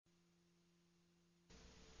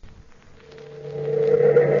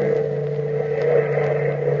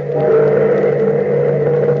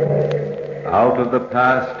of the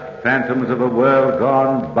past, phantoms of a world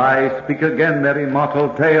gone by, speak again their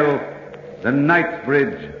immortal tale, the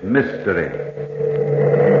Knightsbridge Mystery.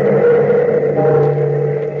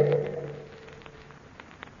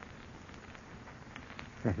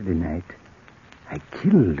 Saturday night, I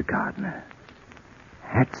killed Gardner.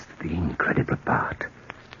 That's the incredible part.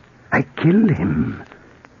 I killed him.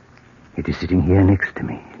 It is sitting here next to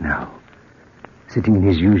me now. Sitting in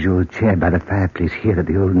his usual chair by the fireplace here at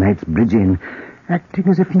the old Knightsbridge Inn, acting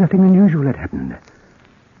as if nothing unusual had happened.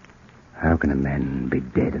 How can a man be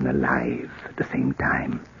dead and alive at the same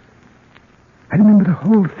time? I remember the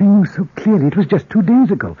whole thing so clearly. It was just 2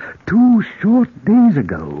 days ago. 2 short days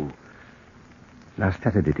ago. Last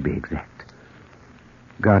Saturday, to be exact.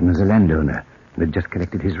 Gardner's a landowner and had just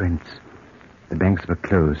collected his rents. The banks were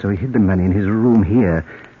closed, so he hid the money in his room here,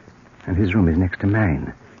 and his room is next to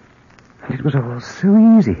mine. And it was all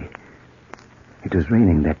so easy. It was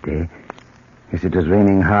raining that day. Yes, it was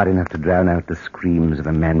raining hard enough to drown out the screams of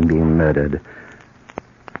a man being murdered.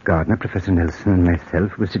 Gardner, Professor Nelson, and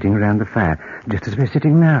myself were sitting around the fire, just as we're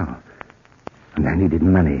sitting now. And I needed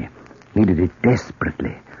money. Needed it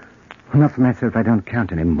desperately. Not for myself, I don't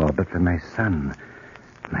count anymore, but for my son,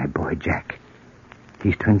 my boy Jack.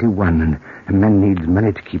 He's 21, and a man needs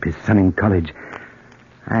money to keep his son in college.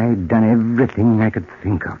 I'd done everything I could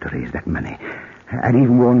think of to raise that money. I'd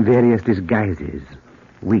even worn various disguises,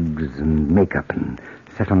 wigs and makeup, and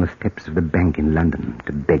sat on the steps of the bank in London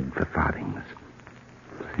to beg for farthings.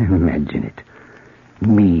 Imagine it.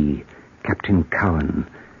 Me, Captain Cowan,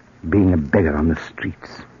 being a beggar on the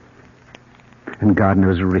streets. And Gardner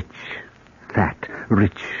was rich, fat,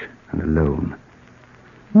 rich, and alone.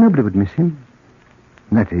 Nobody would miss him.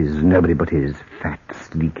 That is, nobody but his fat,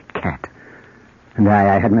 sleek cat. And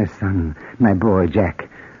I had my son, my boy, Jack.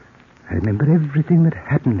 I remember everything that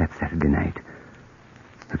happened that Saturday night.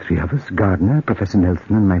 The 3 of us, Gardner, Professor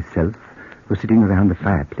Nelson, and myself, were sitting around the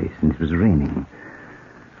fireplace, and it was raining.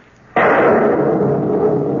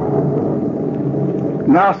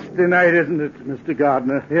 Nasty night, isn't it, Mr.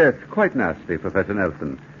 Gardner? Yes, quite nasty, Professor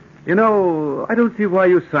Nelson. You know, I don't see why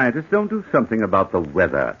you scientists don't do something about the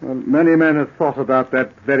weather. Well, many men have thought about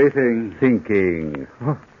that very thing. Thinking.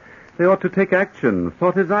 Oh, they ought to take action.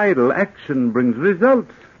 Thought is idle. Action brings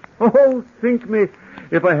results. Oh, think me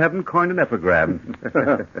if I haven't coined an epigram.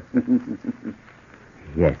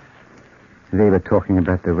 Yes. They were talking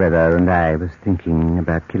about the weather, and I was thinking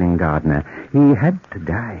about killing Gardner. He had to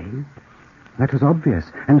die. That was obvious.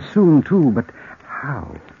 And soon, too. But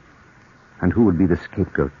how? And who would be the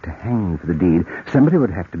scapegoat to hang for the deed? Somebody would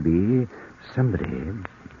have to be. Somebody.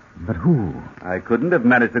 But who? I couldn't have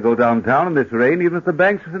managed to go downtown in this rain even if the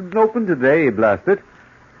banks had been open today, blast it.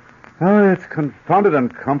 Oh, it's confounded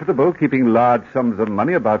uncomfortable keeping large sums of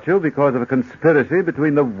money about you because of a conspiracy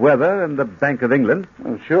between the weather and the Bank of England.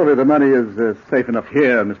 Well, surely the money is safe enough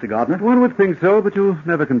here, Mr. Gardner. One would think so, but you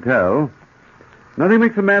never can tell. Nothing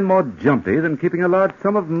makes a man more jumpy than keeping a large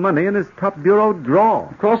sum of money in his top bureau drawer.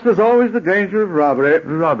 Of course, there's always the danger of robbery.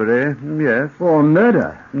 Robbery, yes. Or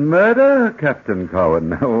murder. Murder, Captain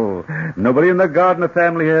Cowan. Oh, nobody in the Gardner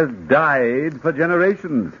family has died for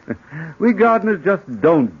generations. We Gardners just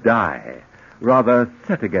don't die. Rather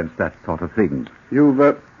set against that sort of thing.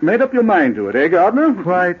 You've made up your mind to it, eh, Gardner?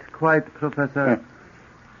 Quite, Professor.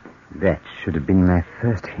 That should have been my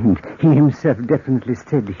first hint. He himself definitely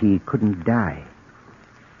said he couldn't die.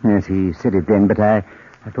 Yes, he said it then, but I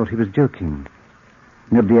thought he was joking.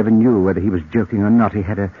 Nobody ever knew whether he was joking or not. He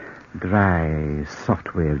had a dry,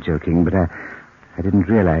 soft way of joking, but I didn't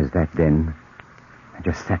realize that then. I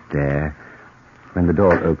just sat there when the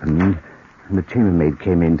door opened and the chambermaid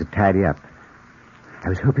came in to tidy up. I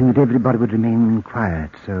was hoping that everybody would remain quiet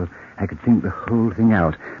so I could think the whole thing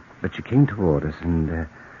out. But she came toward us and...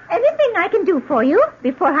 Anything I can do for you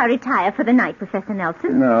before I retire for the night, Professor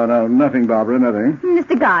Nelson? No, nothing, Barbara, nothing.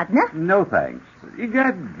 Mr. Gardner? No, thanks.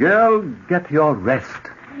 Girl, get your rest.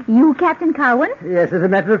 You, Captain Cowan? Yes, as a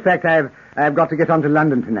matter of fact, I've got to get on to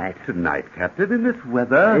London tonight. Tonight, Captain, in this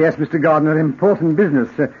weather? Yes, Mr. Gardner, important business.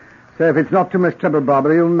 So if it's not too much trouble,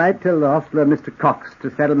 Barbara, you might tell the hostler, Mr. Cox,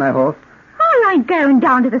 to saddle my horse. I ain't going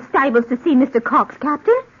down to the stables to see Mr. Cox,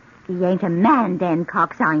 Captain. He ain't a man, Dan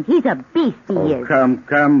Cox ain't. He's a beast, he is.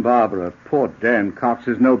 Come, Barbara. Poor Dan Cox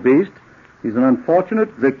is no beast. He's an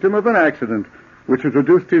unfortunate victim of an accident, which has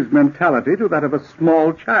reduced his mentality to that of a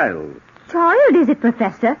small child. Child, is it,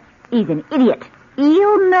 Professor? He's an idiot.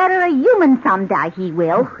 He'll murder a human someday, he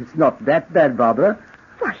will. Oh, it's not that bad, Barbara.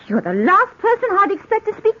 Why, you're the last person I'd expect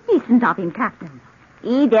to speak decent of him, Captain.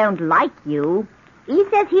 He don't like you. He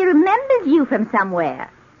says he remembers you from somewhere.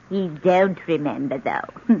 He don't remember,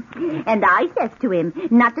 though. And I says to him,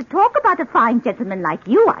 not to talk about a fine gentleman like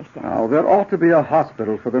you, I says. Now, there ought to be a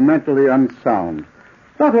hospital for the mentally unsound.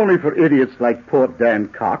 Not only for idiots like poor Dan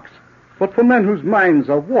Cox, but for men whose minds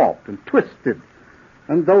are warped and twisted.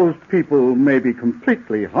 And those people may be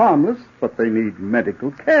completely harmless, but they need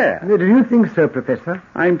medical care. Do you think so, Professor?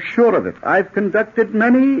 I'm sure of it. I've conducted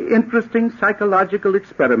many interesting psychological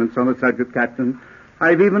experiments on the subject, Captain.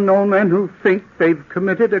 I've even known men who think they've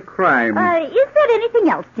committed a crime. Is there anything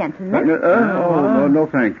else, gentlemen? No,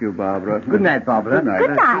 thank you, Barbara. Good night, Barbara. Good night.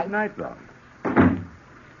 Good night. Good night, Barbara.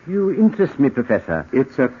 You interest me, Professor.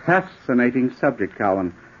 It's a fascinating subject,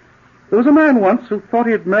 Cowan. There was a man once who thought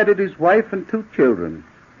he had murdered his wife and 2 children.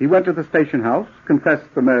 He went to the station house,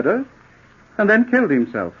 confessed the murder, and then killed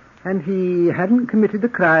himself. And he hadn't committed the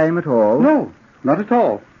crime at all? No, not at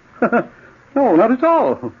all. No, not at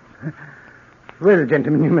all. Well,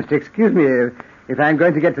 gentlemen, you must excuse me. If I'm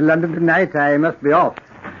going to get to London tonight, I must be off.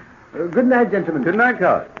 Good night, gentlemen. Good night,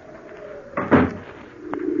 Coward.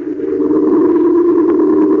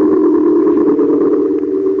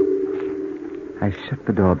 I shut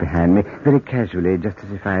the door behind me, very casually, just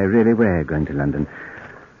as if I really were going to London.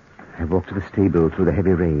 I walked to the stable through the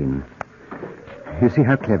heavy rain. You see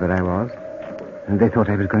how clever I was? And they thought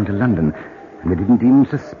I was going to London, and they didn't even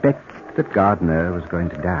suspect that Gardner was going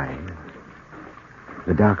to die.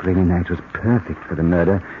 The dark, rainy night was perfect for the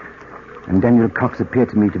murder, and Daniel Cox appeared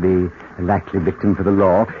to me to be a likely victim for the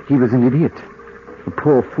law. He was an idiot, a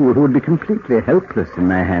poor fool who would be completely helpless in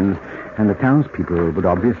my hands, and the townspeople would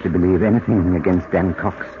obviously believe anything against Dan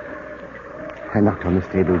Cox. I knocked on the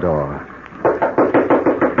stable door.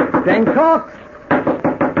 Dan Cox!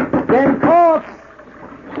 Dan Cox!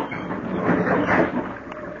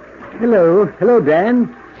 Hello,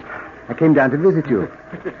 Dan. I came down to visit you.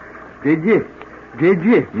 Did you?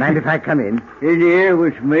 Mind if I come in? In here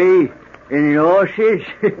with me and the horses?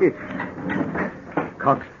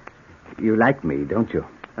 Cox, you like me, don't you?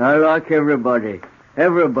 I like everybody.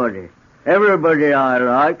 Everybody I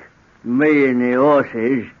like. Me and the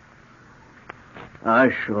horses.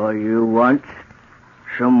 I saw you once.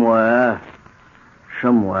 Somewhere.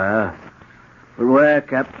 But where,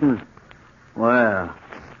 Captain? Where?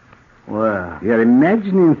 You're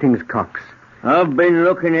imagining things, Cox. I've been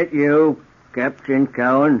looking at you, Captain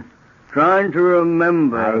Cowan, trying to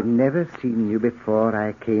remember. I've never seen you before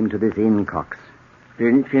I came to this inn, Cox.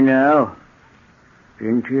 Didn't you now?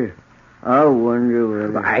 Didn't you? I wonder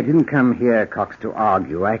whether... Well, I didn't come here, Cox, to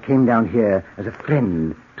argue. I came down here as a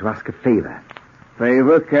friend to ask a favor.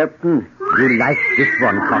 Favor, Captain? You like this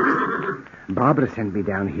one, Cox. Barbara sent me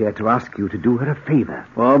down here to ask you to do her a favor.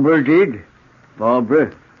 Barbara did?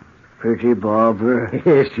 Barbara? Pretty Barbara.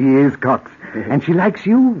 Yes, she is, Cox. And she likes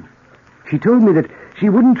you. She told me that she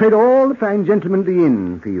wouldn't trade all the fine gentlemen at the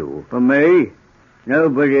inn for you. For me?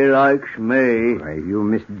 Nobody likes me. Why, you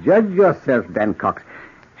misjudge yourself, Dan Cox.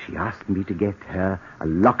 She asked me to get her a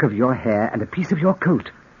lock of your hair and a piece of your coat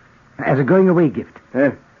as a going-away gift.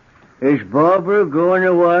 Is Barbara going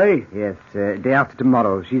away? Yes, day after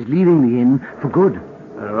tomorrow. She's leaving the inn for good.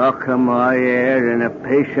 A lock of my hair and a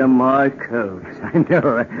piece of my coat. I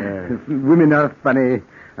know. Women are funny.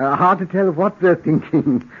 Hard to tell what they're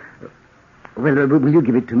thinking. Well, will you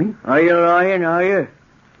give it to me? Are you lying, are you?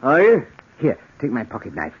 Here, take my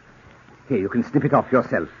pocket knife. Here, you can snip it off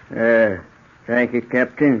yourself. Thank you,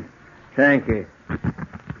 Captain. Thank you.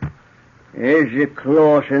 Here's the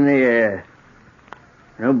claws in the air.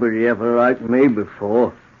 Nobody ever liked me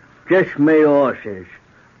before. Just my horses.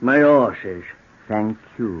 Thank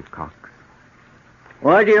you, Cox.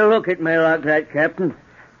 Why do you look at me like that, Captain?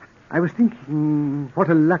 I was thinking what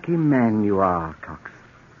a lucky man you are, Cox.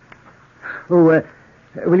 Oh,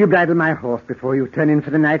 will you bridle my horse before you turn in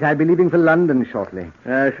for the night? I'll be leaving for London shortly.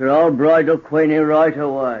 Yes, sir, I'll bridle Queenie right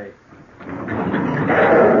away.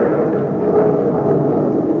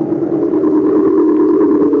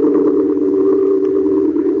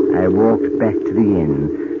 I walked back to the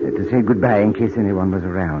inn to say goodbye in case anyone was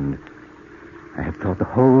around. I had thought the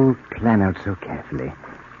whole plan out so carefully.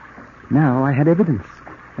 Now I had evidence.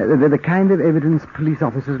 The kind of evidence police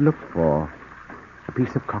officers look for. A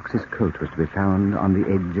piece of Cox's coat was to be found on the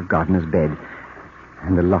edge of Gardner's bed,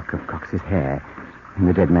 and the lock of Cox's hair in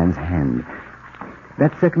the dead man's hand.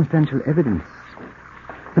 That's circumstantial evidence.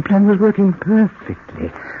 The plan was working perfectly.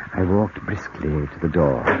 I walked briskly to the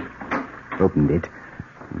door, opened it,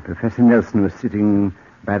 and Professor Nelson was sitting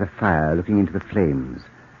by the fire looking into the flames.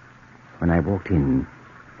 When I walked in,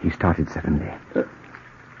 he started suddenly.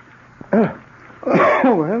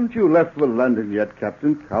 Haven't you left for London yet,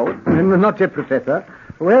 Captain Coward? Not yet, Professor.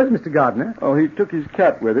 Where's Mr. Gardner? Oh, he took his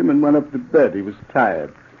cat with him and went up to bed. He was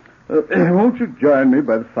tired. Won't you join me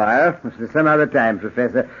by the fire? Some other time,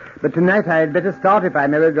 Professor. But tonight I'd better start if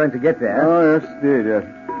I'm ever going to get there. Oh, yes, indeed, yes.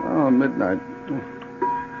 Oh, midnight.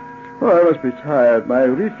 Oh, I must be tired. My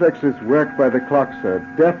reflexes work by the clock, sir.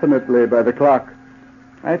 Definitely by the clock.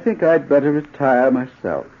 I think I'd better retire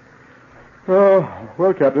myself. Oh,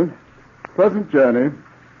 well, Captain. Pleasant journey.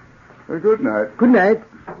 Good night. Good night.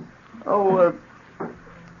 Oh,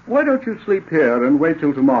 why don't you sleep here and wait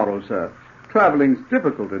till tomorrow, sir? Traveling's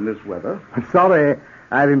difficult in this weather. Sorry,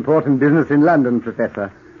 I have important business in London,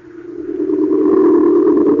 Professor.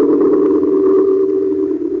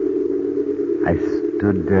 I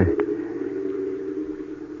stood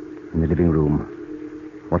in the living room,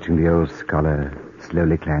 watching the old scholar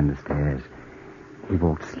slowly climb the stairs. He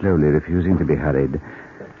walked slowly, refusing to be hurried.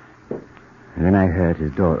 And then I heard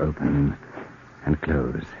his door open and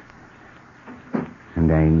close.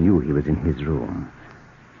 And I knew he was in his room.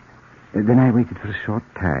 Then I waited for a short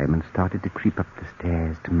time and started to creep up the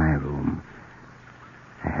stairs to my room.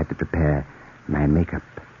 I had to prepare my makeup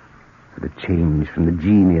for the change from the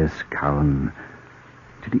genius Cowan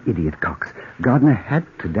to the idiot Cox. Gardner had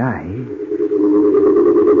to die.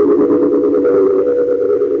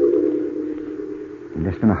 In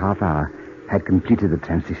less than a half hour, I had completed the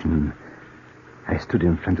transition. I stood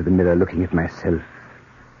in front of the mirror looking at myself.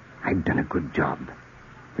 I'd done a good job.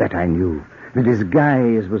 That I knew. The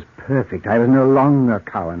disguise was perfect. I was no longer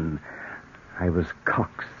Cowan. I was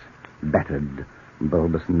Cox, battered,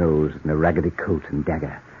 bulbous nose, and a raggedy coat and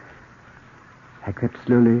dagger. I crept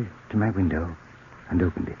slowly to my window and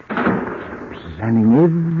opened it, planning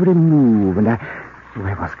every move, and I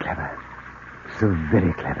was clever. So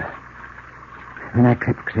very clever. Then I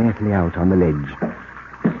crept carefully out on the ledge.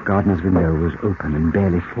 Gardner's window was open and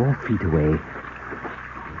barely 4 feet away.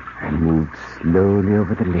 I moved slowly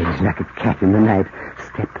over the ledge like a cat in the night,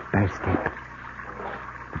 step by step.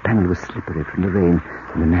 The panel was slippery from the rain,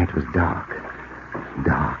 and the night was dark.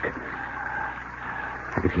 Dark.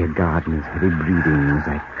 I could hear Gardner's heavy breathing as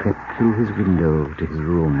I crept through his window to his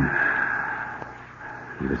room.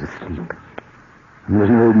 He was asleep. And there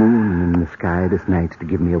was no moon in the sky this night to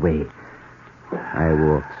give me away. I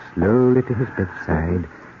walked slowly to his bedside,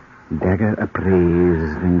 dagger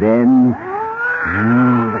upraised, and then...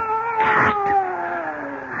 Oh, the cat.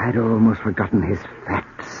 I'd almost forgotten his fat,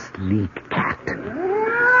 sleek cat.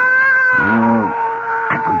 Oh,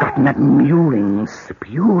 I'd forgotten that mewing,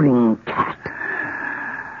 spewing cat.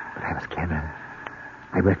 But I was clever.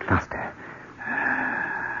 I worked faster.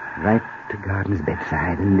 Right to Gardner's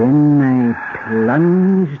bedside, and then I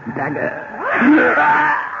plunged dagger.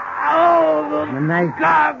 The knife...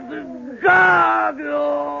 The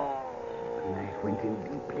knife went in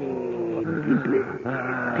deeply.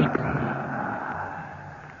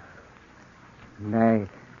 And I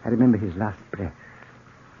remember his last breath.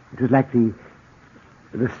 It was like the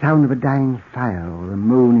sound of a dying fire or the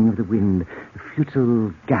moaning of the wind, the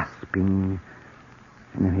futile gasping.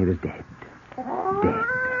 And then he was dead. Dead.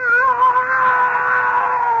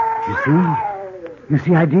 You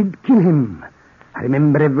see, I did kill him. I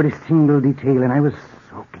remember every single detail, and I was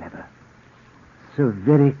so clever. So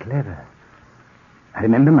very clever. I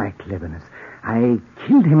remember my cleverness. I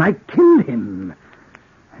killed him.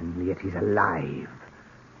 And yet he's alive.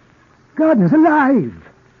 Gardner's alive.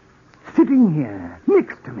 Sitting here,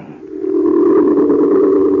 next to me.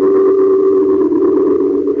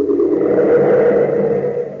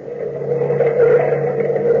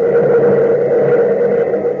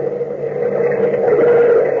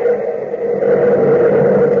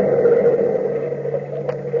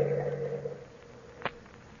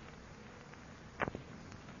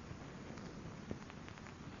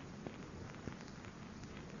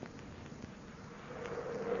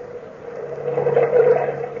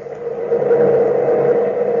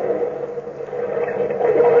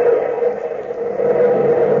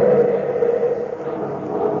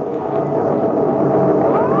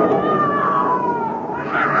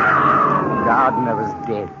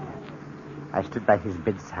 By his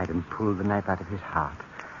bedside and pulled the knife out of his heart.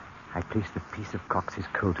 I placed a piece of Cox's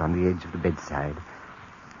coat on the edge of the bedside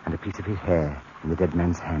and a piece of his hair in the dead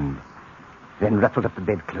man's hand. Then ruffled up the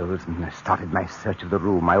bedclothes and I started my search of the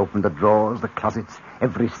room. I opened the drawers, the closets.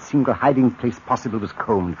 Every single hiding place possible was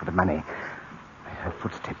combed for the money. I heard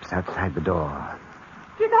footsteps outside the door.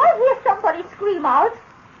 Did I hear somebody scream out?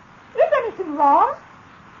 Is anything wrong?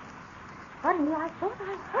 Funny, I thought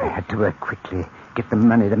I heard. I had to work quickly. Get the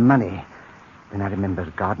money. Then I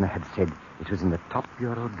remembered Gardner had said it was in the top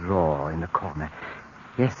bureau drawer in the corner.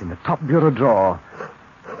 Yes, in the top bureau drawer.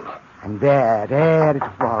 And there it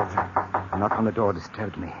was. A knock on the door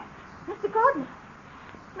disturbed me. Mr. Gardner!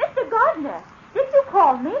 Mr. Gardner! Did you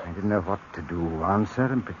call me? I didn't know what to do. Answer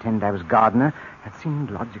and pretend I was Gardner. That seemed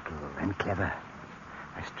logical and clever.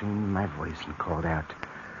 I strained my voice and called out.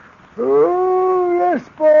 Oh, yes,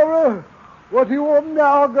 Barbara. What do you want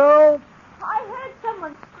now, girl? I heard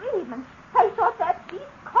someone scream, and I thought that Beast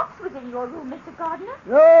Cox was in your room, Mr. Gardner.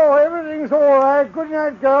 No, everything's all right. Good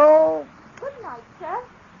night, girl. Good night, sir.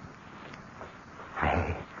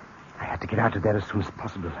 I had to get out of there as soon as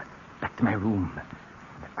possible. Back to my room.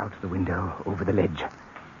 Out of the window, over the ledge.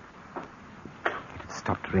 It had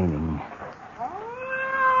stopped raining.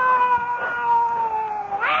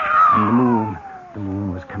 And the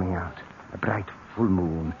moon was coming out. A bright, full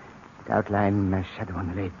moon. It outlined my shadow on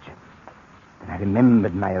the ledge. Then I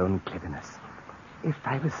remembered my own cleverness. If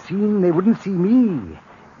I was seen, they wouldn't see me.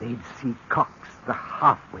 They'd see Cox, the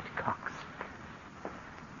half-wit Cox.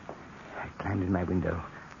 I climbed in my window,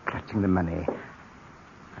 clutching the money.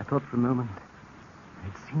 I thought for a moment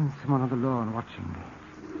I'd seen someone on the lawn watching me.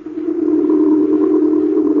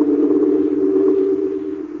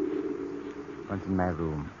 Once in my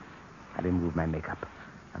room, I removed my makeup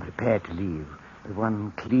and prepared to leave. With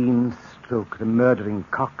one clean stroke, the murdering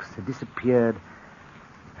Cox had disappeared.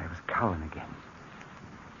 I was Cowan again.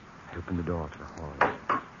 I opened the door to the hall.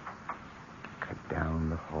 Crept down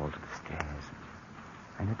the hall to the stairs.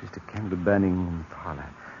 I noticed a candle burning in the parlor.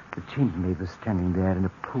 The chambermaid was standing there in a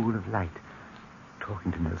pool of light,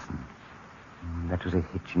 talking to Nelson. That was a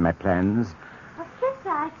hitch in my plans. Professor,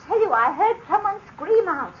 I tell you, I heard someone scream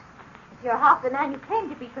out. If you're half the man you claim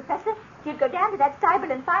to be, Professor, you'd go down to that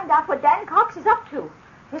stable and find out what Dan Cox is up to.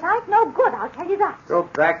 It ain't no good, I'll tell you that. Go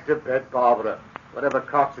back to bed, Barbara. Whatever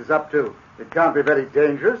Cox is up to, it can't be very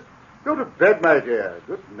dangerous. Go to bed, my dear.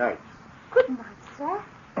 Good night. Good night, sir.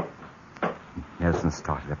 Nelson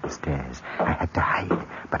started up the stairs. I had to hide,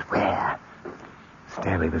 but where? The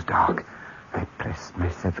stairway was dark. I pressed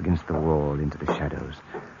myself against the wall into the shadows.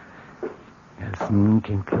 Nelson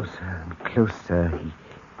came closer and closer. He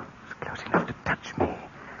was close enough to touch me.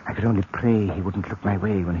 I could only pray he wouldn't look my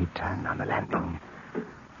way when he turned on the landing.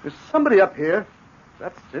 There's somebody up here.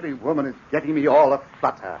 That silly woman is getting me all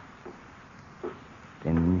aflutter.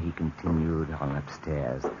 Then he continued on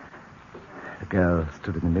upstairs. The girl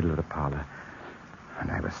stood in the middle of the parlor,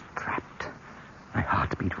 and I was trapped. My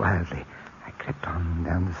heart beat wildly. I crept on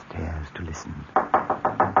down the stairs to listen.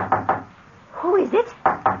 Who is it?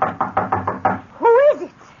 Who is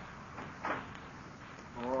it?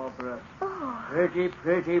 Barbara. Oh.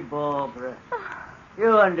 Pretty Barbara.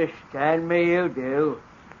 You understand me, you do.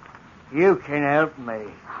 You can help me.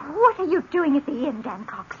 What are you doing at the inn, Dan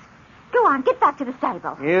Cox? Go on, get back to the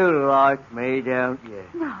stable. You like me, don't you?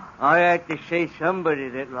 No. I had to see somebody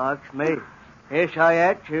that likes me. Yes, I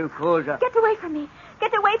had to, 'cause Get away from me.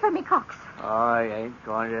 Get away from me, Cox. I ain't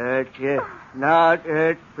going to hurt you. Not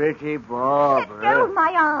hurt pretty Barbara. Let go of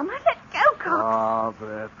my arm. Let go, Cox.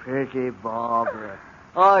 Barbara, pretty Barbara.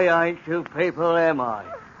 I ain't two people, am I?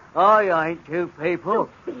 I ain't two people.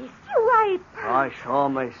 Beast, you ain't. I saw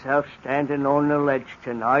myself standing on the ledge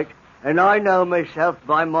tonight, and I know myself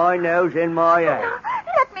by my nose and my hand.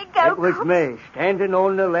 Let me go, It was Cox. me, standing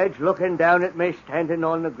on the ledge, looking down at me, standing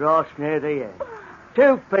on the grass near the end.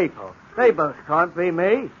 Two people. They both can't be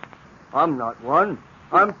me. I'm not one.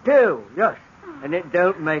 I'm two, yes. And it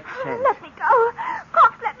don't make sense. Let me go.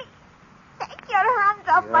 Cox, let me. Take your hands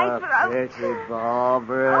off my You're throat. pretty,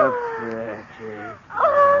 Barbara, pretty.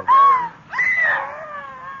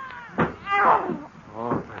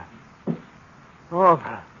 Barbara.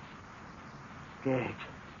 Barbara. Dead.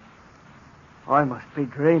 I must be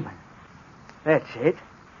dreaming. That's it.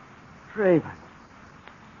 Dreaming.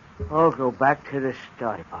 I'll go back to the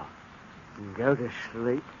stable and go to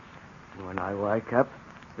sleep. And when I wake up,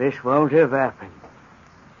 this won't have happened.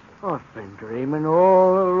 I've been dreaming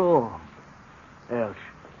all along. Else,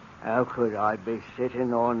 how could I be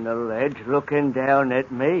sitting on the ledge looking down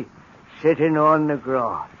at me, sitting on the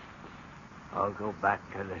grass? I'll go back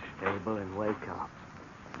to the stable and wake up.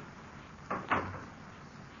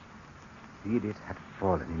 The idiot had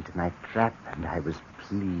fallen into my trap, and I was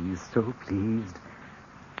pleased, so pleased.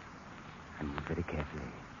 I moved very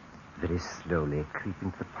carefully, very slowly,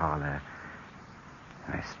 creeping to the parlor,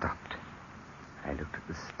 and I stopped. I looked at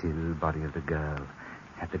the still body of the girl,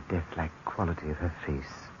 at the death-like quality of her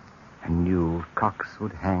face, and knew Cox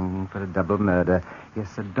would hang for a double murder.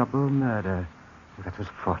 Yes, a double murder. That was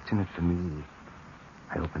fortunate for me.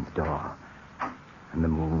 I opened the door, and the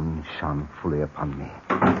moon shone fully upon me.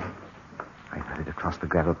 I hurried across the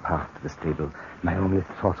gravel path to the stable. My only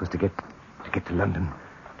thought was to get to London,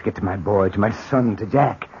 to get to my boy, to my son, to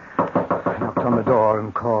Jack. I knocked on the door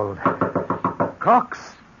and called,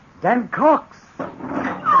 "Cox! Dan Cox!"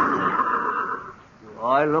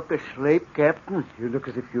 I look asleep, Captain? You look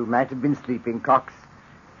as if you might have been sleeping, Cox.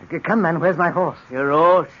 Come, man, where's my horse? Your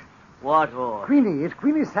horse? What horse? Queenie. Is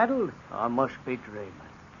Queenie saddled? I must be dreaming.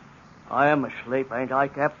 I am asleep, ain't I,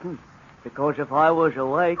 Captain? Because if I was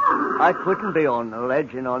awake, I couldn't be on the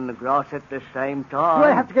ledge and on the grass at the same time. Do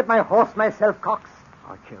I have to get my horse myself, Cox?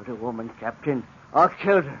 I killed a woman, Captain. I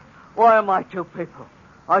killed her. Why am I two people?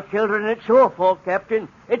 I killed her, and it's your fault, Captain.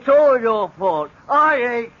 It's all your fault. I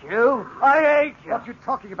hate you. I hate you. What you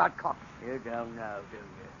talking about, Cox? You don't know, do you?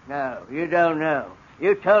 No, you don't know.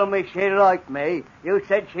 You told me she liked me. You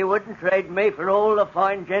said she wouldn't trade me for all the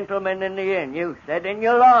fine gentlemen in the inn. You said, and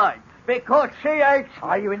you lied. Because she hates me.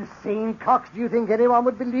 Are you insane, Cox? Do you think anyone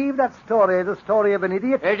would believe that story, the story of an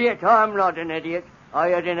idiot? Idiot? I'm not an idiot. I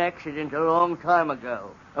had an accident a long time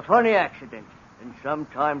ago. A funny accident. And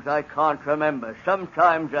sometimes I can't remember.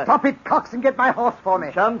 Sometimes I... Stop it, Cox, and get my horse for me.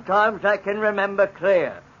 Sometimes I can remember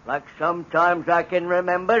clear. Like sometimes I can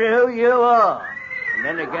remember who you are. And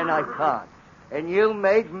then again I can't. And you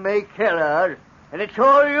made me kill her. And it's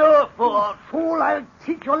all your fault. Fool, I'll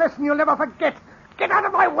teach you a lesson you'll never forget. Get out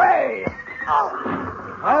of my way!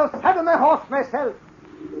 I'll saddle my horse myself.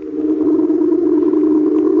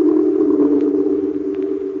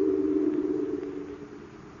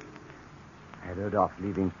 I rode off,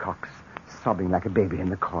 leaving Cox sobbing like a baby in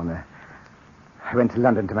the corner. I went to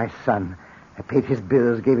London to my son. I paid his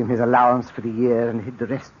bills, gave him his allowance for the year, and hid the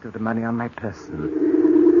rest of the money on my person.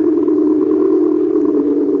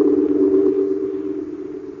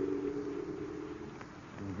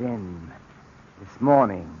 And then, this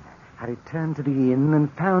morning, I returned to the inn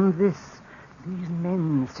and found these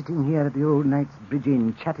men sitting here at the old Knight's Bridge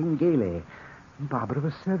Inn, chatting gaily. Barbara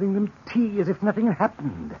was serving them tea as if nothing had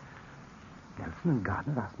happened. Nelson and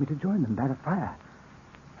Gardner asked me to join them by the fire.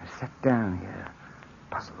 I sat down here,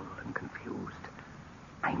 puzzled and confused.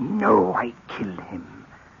 I know I killed him.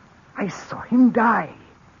 I saw him die.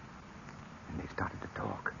 And they started to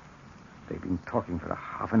talk. They've been talking for a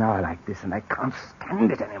half an hour like this, and I can't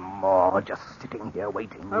stand it anymore, just sitting here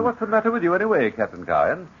waiting. What's the matter with you anyway, Captain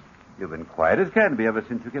Cowan? You've been quiet as can be ever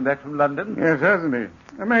since you came back from London. Yes, hasn't he?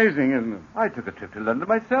 Amazing, isn't it? I took a trip to London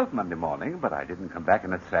myself Monday morning, but I didn't come back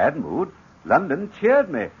in a sad mood. London cheered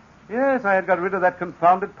me. Yes, I had got rid of that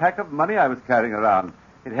confounded pack of money I was carrying around.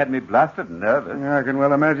 It had me blasted nervous. Yeah, I can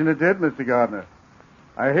well imagine it did, Mr. Gardner.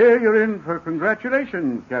 I hear you're in for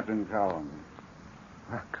congratulations, Captain Cowan.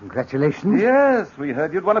 Congratulations. Yes, we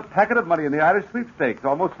heard you'd won a packet of money in the Irish sweepstakes,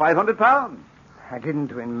 almost £500. I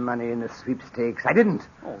didn't win money in the sweepstakes. I didn't.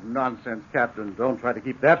 Oh, nonsense, Captain. Don't try to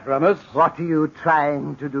keep that from us. What are you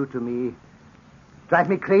trying to do to me? Drive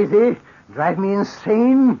me crazy? Drive me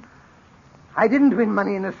insane? I didn't win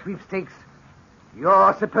money in the sweepstakes.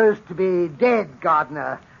 You're supposed to be dead,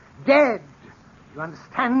 Gardner. Dead. You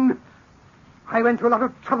understand? I went to a lot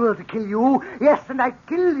of trouble to kill you. Yes, and I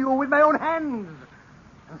killed you with my own hands.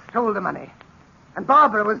 And stole the money. And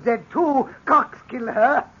Barbara was dead, too. Cox killed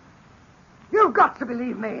her. You've got to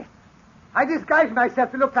believe me. I disguised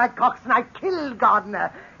myself to look like Cox, and I killed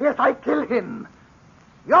Gardner. Yes, I killed him.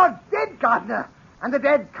 You're dead, Gardner. And the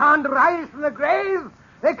dead can't rise from the grave.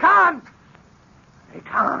 They can't. They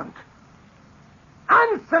can't.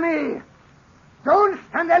 Answer me. Don't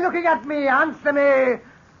stand there looking at me. Answer me.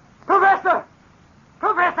 Professor!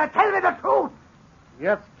 Professor, tell me the truth.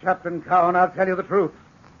 Yes, Captain Cowan, I'll tell you the truth.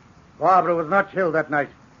 Barbara was not killed that night.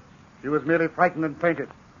 She was merely frightened and fainted.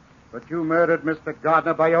 But you murdered Mr.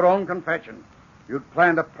 Gardner by your own confession. You'd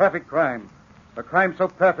planned a perfect crime. A crime so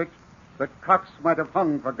perfect that Cox might have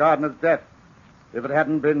hung for Gardner's death if it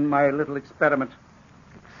hadn't been my little experiment.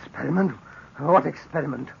 Experiment? What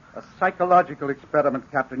experiment? A psychological experiment,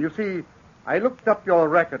 Captain. You see, I looked up your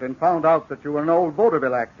record and found out that you were an old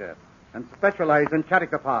vaudeville actor and specialized in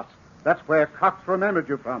character parts. That's where Cox remembered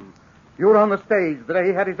you from. You were on the stage the day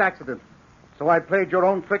he had his accident. So I played your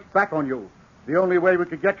own trick back on you. The only way we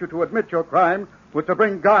could get you to admit your crime was to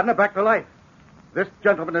bring Gardner back to life. This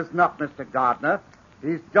gentleman is not Mr. Gardner.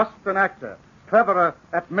 He's just an actor, cleverer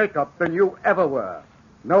at makeup than you ever were.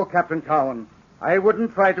 No, Captain Cowan, I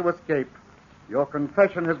wouldn't try to escape. Your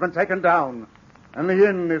confession has been taken down, and the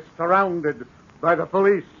inn is surrounded by the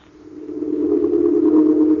police.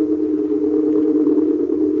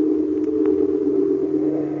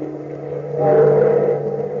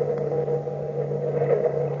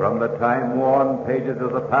 From the time-worn pages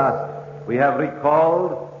of the past, we have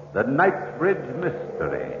recalled the Knightsbridge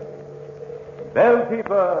mystery.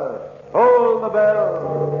 Bellkeeper, toll the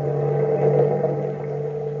bell.